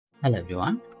Hello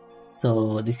everyone.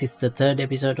 So this is the third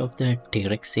episode of the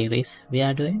T-Rex series we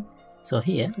are doing. So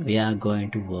here we are going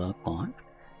to work on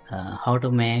how to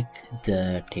make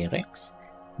the T-Rex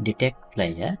detect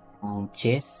player and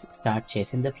start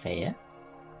chasing the player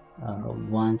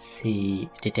once he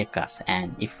detects us,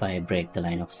 and if I break the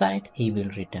line of sight, he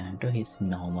will return to his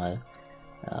normal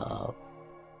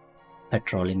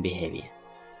patrolling behavior.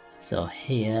 So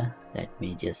here let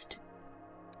me just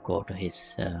go to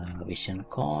his vision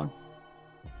code.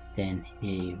 Then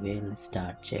he will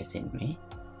start chasing me.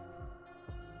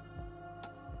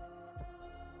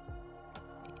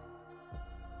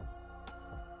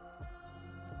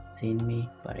 Seen me,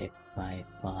 but if I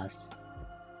pass,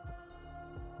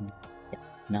 yeah,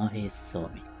 now he saw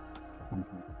me.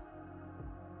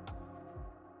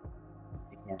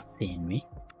 He has seen me.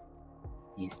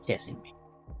 He's chasing me.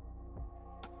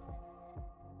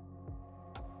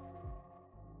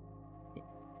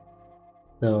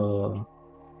 So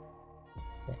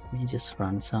let me just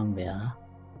run somewhere,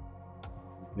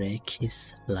 break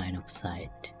his line of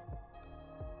sight.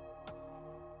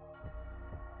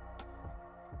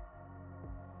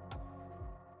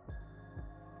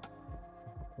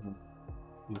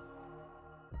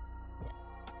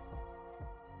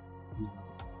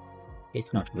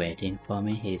 He's not waiting for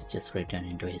me, he's just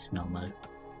returning to his normal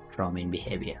roaming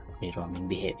behavior.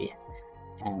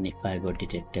 And if I go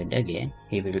detected again,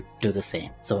 he will do the same.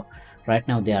 So right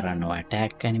now there are no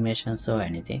attack animations or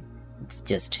anything, it's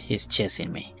just he's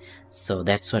chasing me. So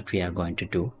that's what we are going to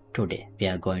do today. We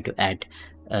are going to add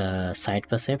sight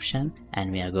perception,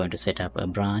 and we are going to set up a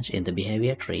branch in the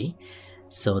behavior tree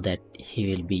so that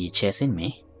he will be chasing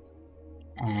me.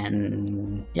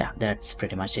 And yeah, that's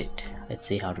pretty much it. Let's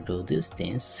see how to do these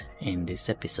things in this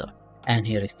episode. And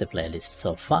here is the playlist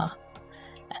so far.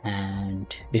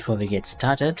 And before we get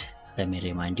started, let me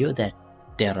remind you that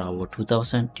there are over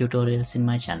 2000 tutorials in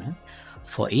my channel.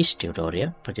 For each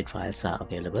tutorial, project files are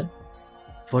available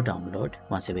for download.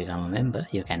 Once you become a member,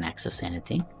 you can access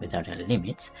anything without any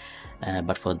limits.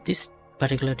 But for this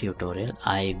particular tutorial,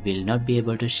 I will not be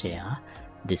able to share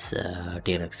this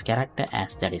T-Rex character,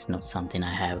 as that is not something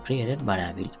I have created, but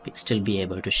I will still be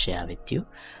able to share with you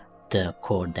the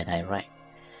code that I write.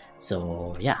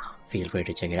 So yeah, feel free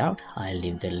to check it out. I'll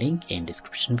leave the link in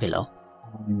description below.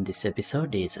 And this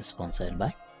episode is sponsored by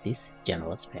this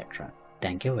generous patron.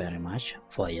 Thank you very much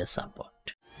for your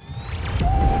support.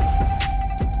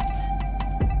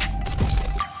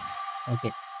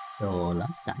 Okay, so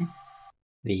last time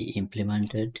we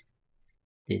implemented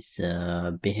this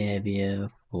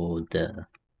behavior for the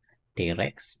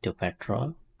T-Rex to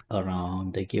patrol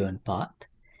around the given path,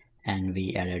 and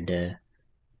we added a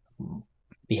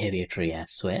behavior tree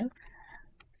as well.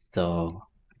 So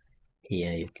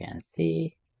here you can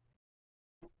see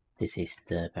this is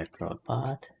the patrol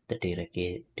path the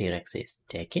T-Rex is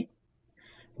taking.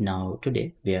 Now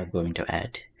today we are going to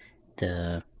add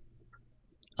a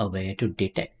way to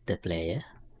detect the player,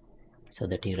 so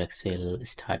the T-Rex will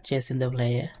start chasing the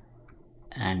player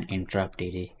and interrupt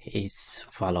his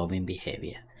following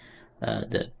behavior,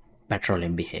 the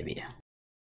patrolling behavior.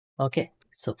 Okay,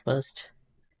 so first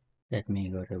let me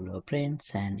go to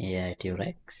blueprints and AI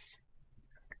T-Rex,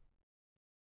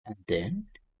 and then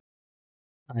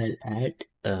I'll add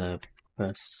a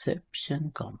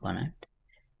perception component,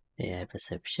 AI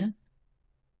perception.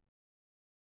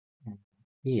 And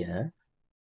here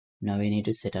now we need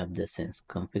to set up the sense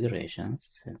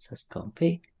configurations. Sensors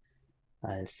config,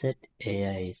 I'll set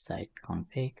AI sight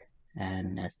config,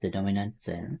 and as the dominant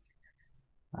sense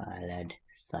I'll add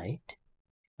sight.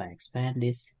 If I expand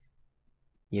this,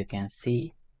 you can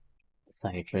see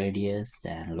sight radius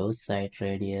and low sight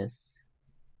radius,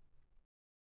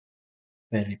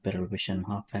 peripheral vision,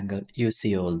 half angle. You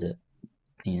see all the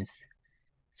things,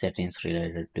 settings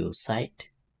related to sight.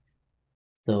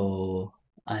 So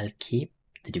I'll keep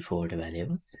the default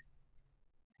values,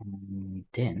 and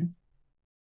then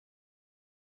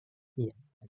yeah,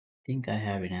 I think I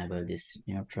have enabled this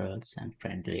neutrals and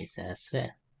friendlies as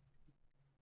well.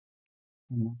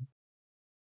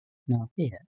 Now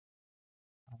here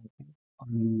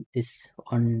on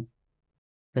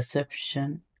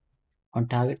perception, on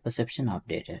target perception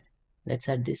updated, let's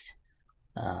add this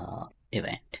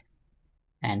event,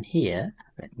 and here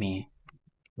let me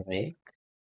break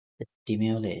the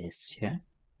stimulus,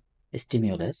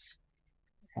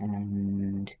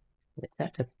 and let's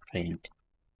add a print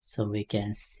so we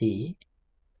can see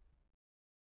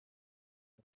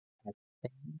that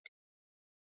print.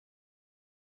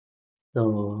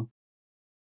 So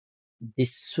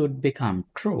this should become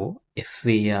true if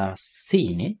we are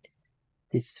seeing it.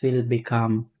 This will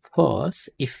become false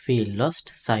if we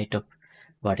lost sight of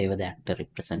whatever the actor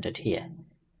represented here.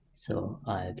 So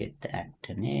I'll get the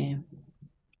actor name.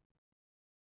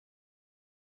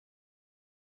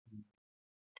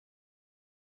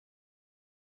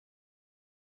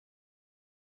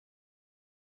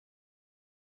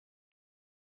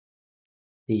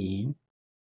 Scene.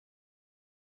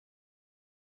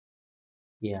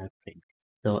 Yeah, print.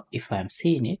 So if I'm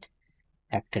seeing it,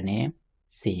 actor name,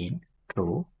 scene,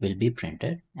 true will be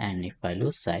printed, and if I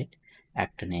lose sight,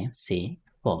 actor name, scene,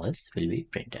 false will be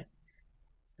printed.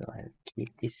 So I'll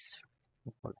keep this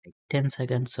for like 10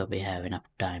 seconds so we have enough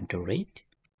time to read.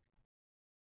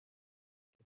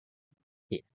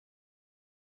 Here,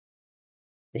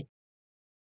 see,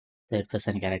 third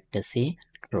person character scene,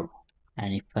 true.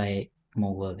 And if I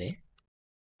move away,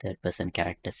 third person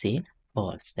character scene,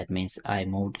 false. That means I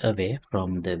moved away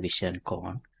from the vision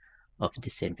cone of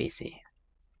this NPC.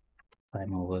 If I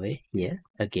move away here,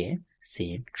 again,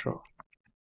 scene true.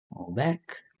 Move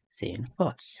back, scene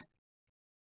false.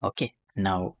 Okay,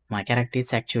 now my character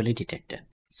is actually detected.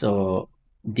 So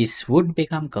this would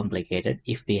become complicated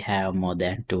if we have more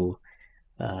than two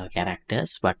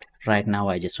characters, but right now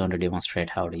I just want to demonstrate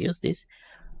how to use this.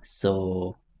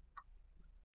 So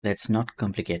let's not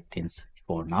complicate things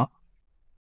for now,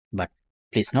 but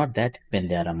please note that when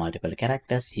there are multiple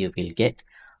characters, you will get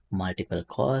multiple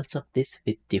calls of this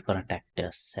with different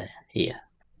actors here.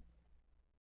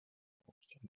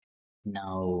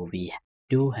 Now we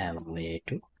do have a way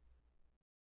to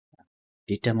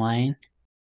determine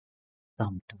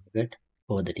some target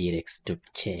for the T-Rex to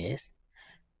chase.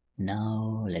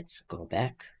 Now let's go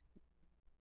back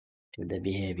to the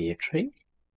behavior tree.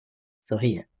 So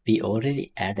here we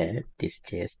already added this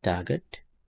chase target,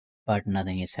 but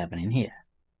nothing is happening here.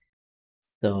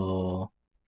 So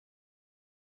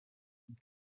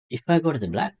if I go to the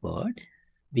blackboard,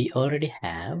 we already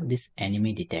have this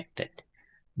enemy detected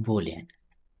boolean.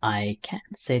 I can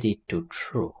set it to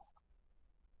true.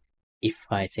 If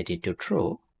I set it to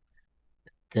true,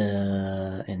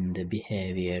 in the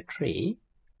behavior tree,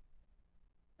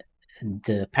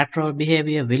 the patrol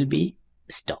behavior will be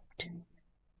stopped.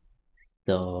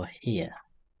 So here,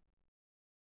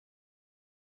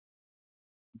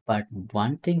 but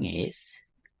one thing is,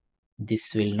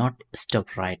 this will not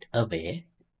stop right away.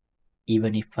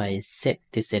 Even if I set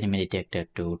this enemy detector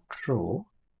to true,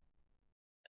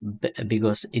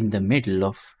 because in the middle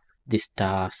of this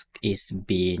task is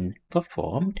being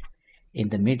performed, in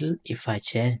the middle, if I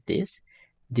change this,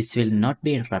 this will not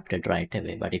be interrupted right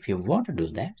away. But if you want to do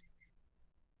that,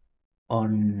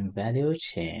 on value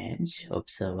change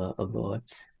observer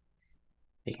aborts,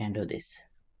 we can do this.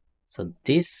 So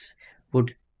this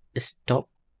would stop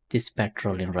this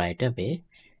patrolling right away,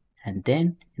 and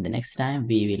then in the next time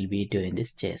we will be doing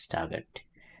this chase target.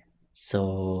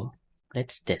 So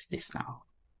let's test this now.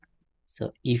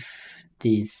 So if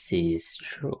this is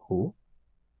true,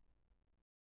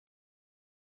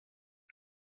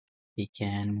 we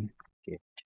can get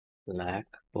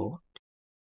blackboard,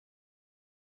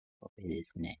 copy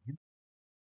this name,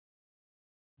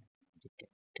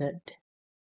 detected,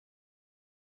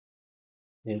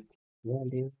 get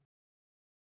value,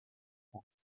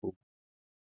 that's cool.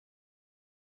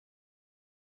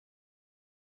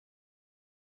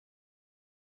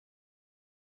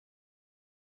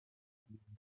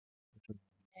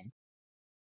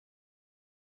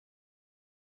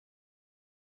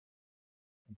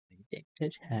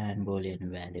 Detected and boolean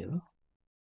value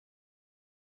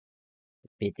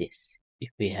would be this.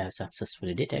 If we have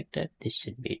successfully detected, this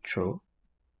should be true.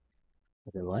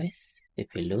 Otherwise, if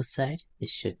we lose sight, this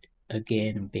should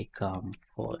again become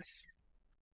false.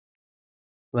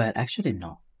 Well, actually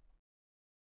no.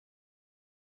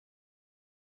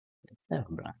 Let's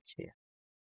have a branch here.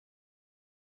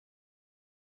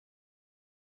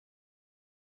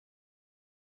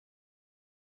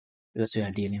 Because we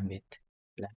are dealing with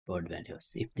blackboard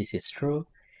values. If this is true,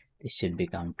 this should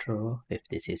become true. If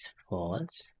this is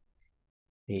false,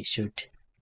 we should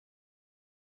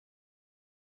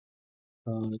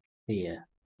call here.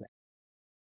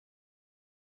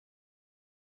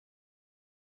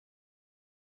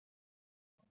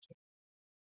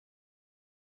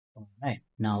 Alright,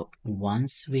 now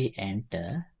once we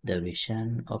enter the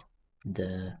vision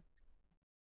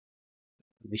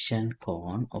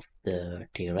cone of the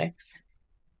T-Rex,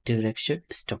 T-Rex should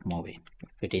stop moving if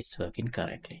it is working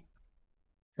correctly.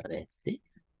 So that's it.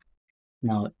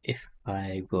 Now if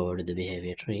I go to the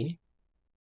behavior tree,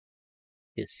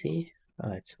 you see,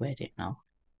 oh, it's waiting now.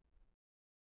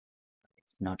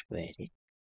 It's not waiting.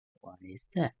 What is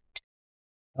that?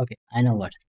 Okay, I know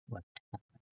what happened.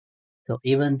 So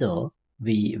even though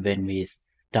when we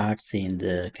start seeing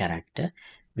the character,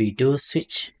 we do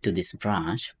switch to this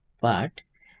branch, but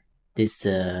this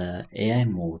AI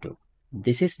mode,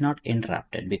 this is not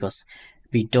interrupted because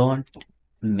we don't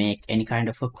make any kind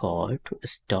of a call to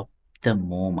stop the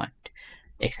movement,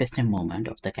 existing movement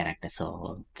of the character.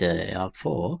 So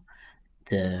therefore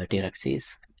the T-Rex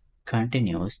is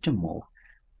continues to move,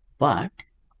 but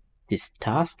this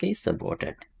task is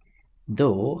aborted.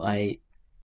 Though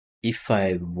if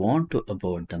I want to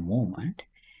abort the movement,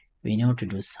 we need to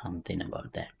do something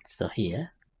about that. So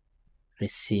here,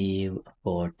 receive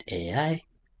abort AI.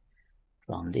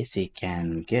 From this we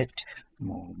can get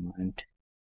movement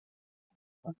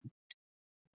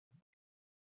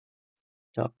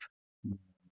stop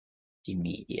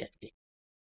immediately.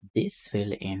 This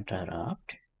will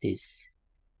interrupt this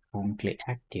currently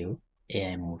active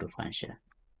AI mode function.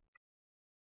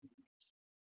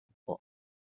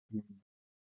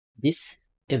 This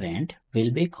event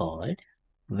will be called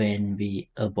when we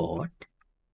abort.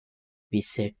 We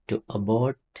set to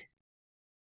abort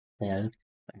self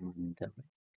and the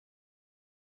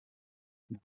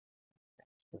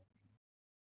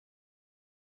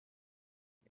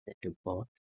set to both.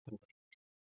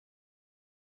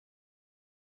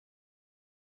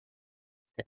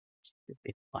 That should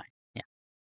be fine. Yeah,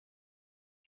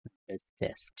 let's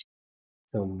test.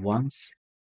 So once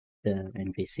the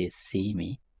NPC see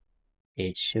me,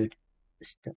 it should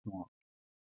stop more.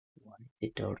 Why is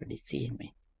it already seeing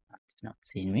me? It's not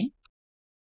seeing me.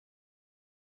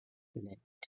 Let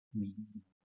me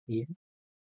here.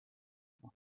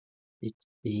 It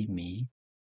see me.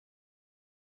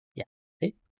 Yeah,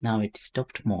 see? Now it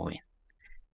stopped moving.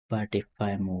 But if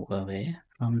I move away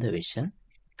from the vision,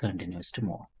 it continues to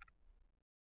move.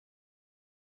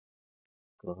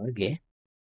 Go again.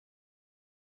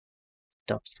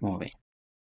 Stops moving.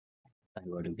 If I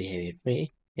go to behavior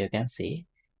free, you can see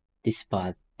this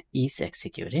path is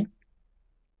executing.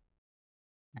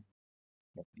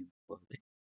 Let me move away.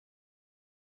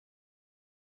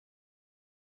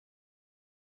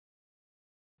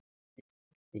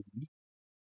 See me.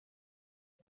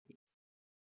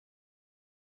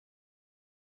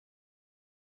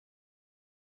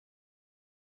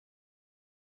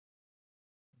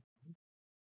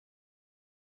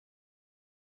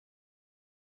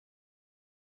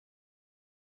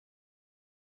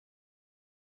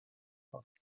 Oops,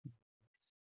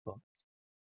 oops.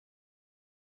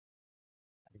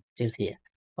 It's still here.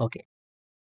 Okay,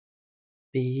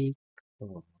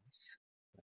 because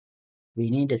we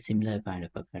need a similar kind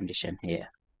of a condition here.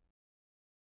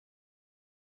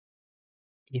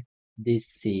 If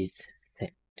this is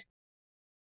set,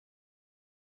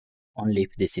 only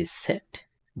if this is set,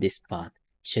 this path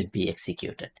should be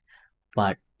executed.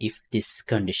 But if this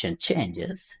condition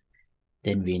changes,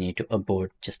 then we need to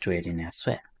abort just waiting as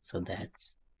well. So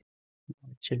that's it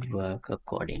should work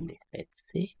accordingly.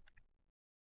 Let's see.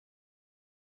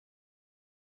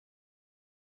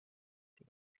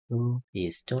 So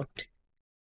he stopped.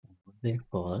 When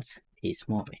false, he's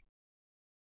moving.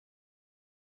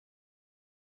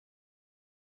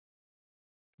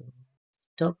 So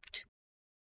stopped.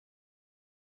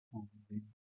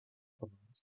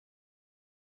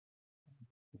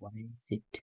 Why is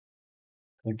it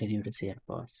continue to see a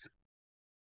pause?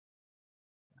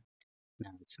 Now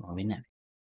it's moving away.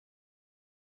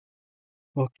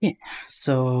 Okay,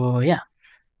 so yeah,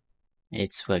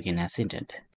 it's working as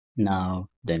intended. Now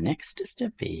the next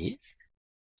step is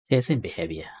chasing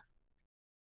behavior.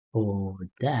 For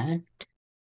that,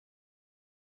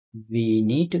 we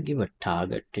need to give a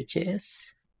target to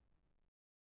chase.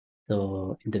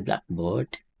 So in the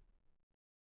blackboard,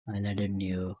 I'll add a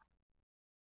new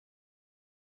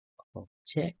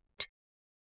object,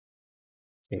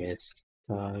 chase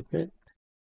target.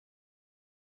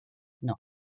 No,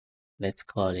 let's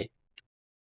call it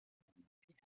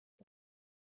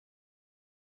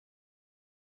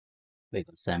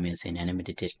because I'm using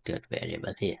animated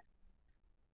variable here.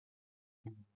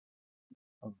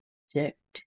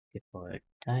 Object default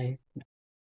type. No.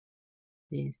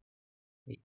 This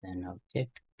is an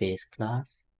object base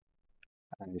class.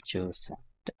 I'll choose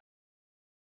that.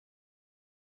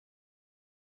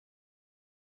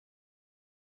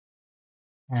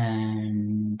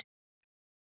 And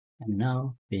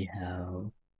now we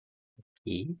have a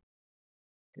key.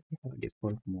 We have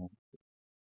default mode.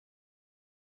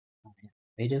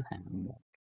 We do have mode.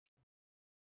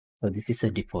 So this is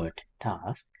a default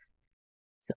task.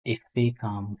 So if we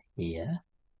come here,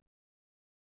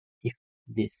 if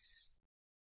this,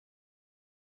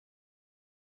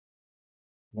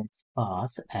 let's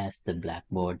pass as the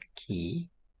blackboard key.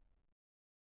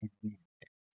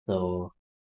 So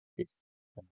this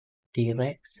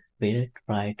T-Rex will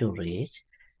try to reach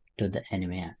to the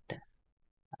enemy actor.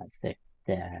 I set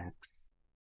the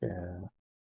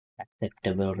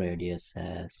acceptable radius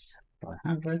as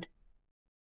 500.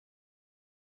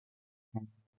 And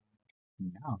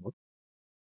now,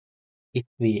 if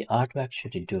we are to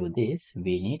actually do this,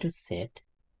 we need to set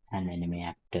an enemy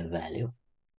actor value.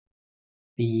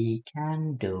 We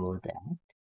can do that.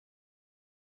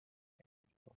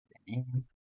 The name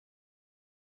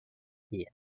here.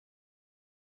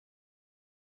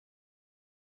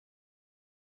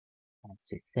 As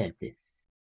we set this,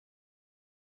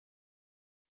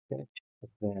 set the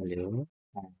value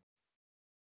as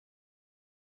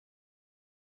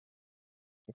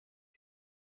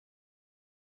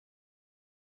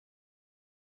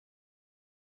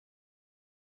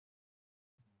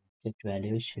set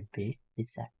value should be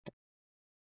this actor.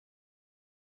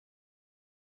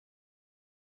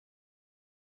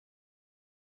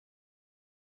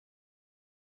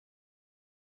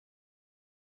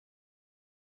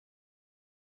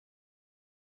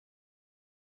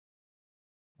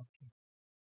 Okay.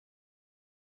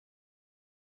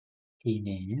 Key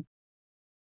name.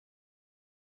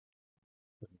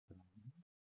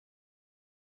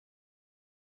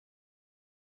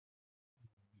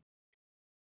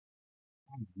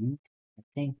 And I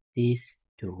think these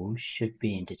two should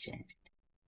be interchanged,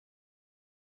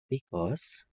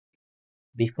 because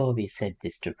before we set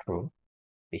this to true,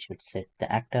 we should set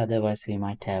the actor, otherwise we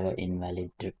might have an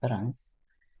invalid reference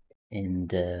in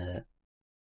the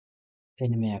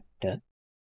enemy actor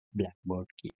blackboard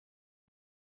key.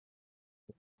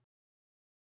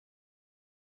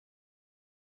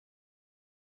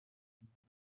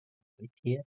 Right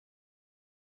here,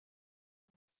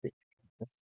 switch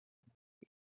campus.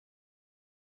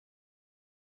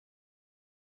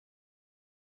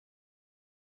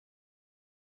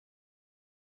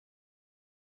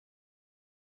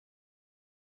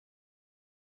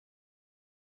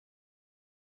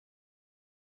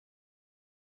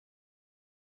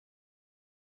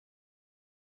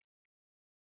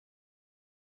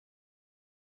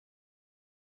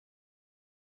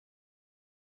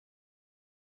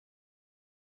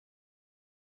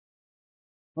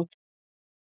 Okay.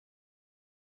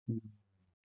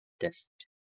 Test.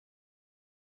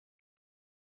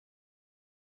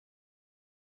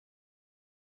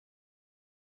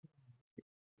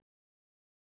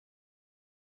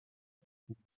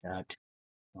 Start.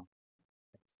 Oh,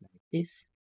 that's like this.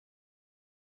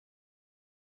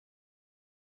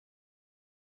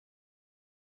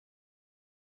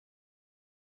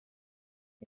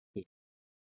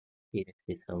 T-Rex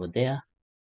is over there.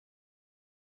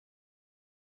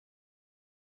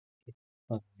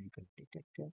 Particle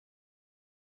detector.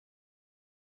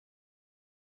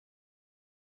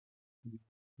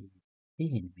 Is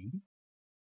in me.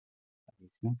 But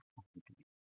it's not found to me.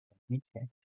 Let me check.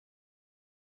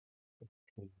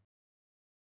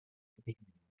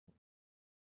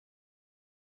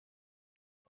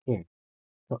 Okay,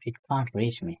 so it can't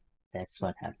reach me. That's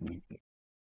what happened here.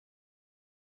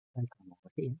 I come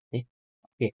over here. See?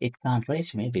 Okay, it can't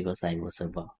reach me because I was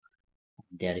above.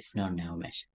 There is no nav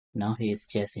mesh. Now he is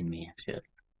chasing me actually.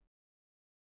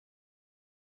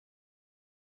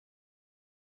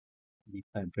 And if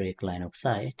I break line of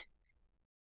sight,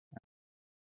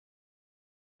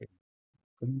 I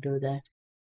couldn't do that.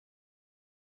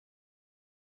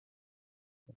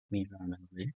 Let me run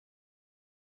away.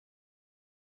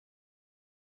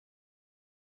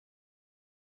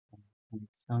 And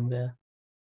somewhere.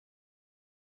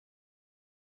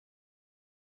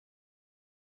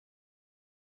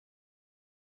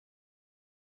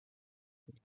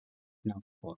 No,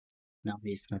 oh, now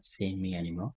he's not seeing me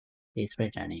anymore. He's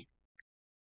returning.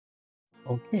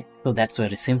 Okay, so that's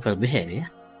very simple behavior,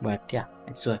 but yeah,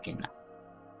 it's working now.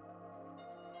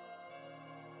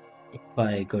 If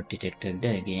I got detected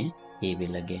again, he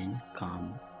will again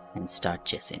come and start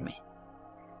chasing me.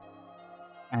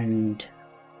 And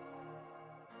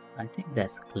I think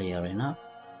that's clear enough.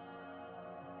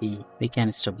 We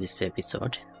can stop this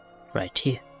episode right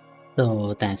here.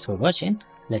 So thanks for watching.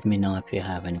 Let me know if you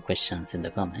have any questions in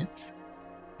the comments.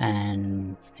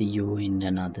 And see you in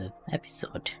another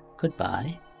episode.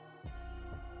 Goodbye.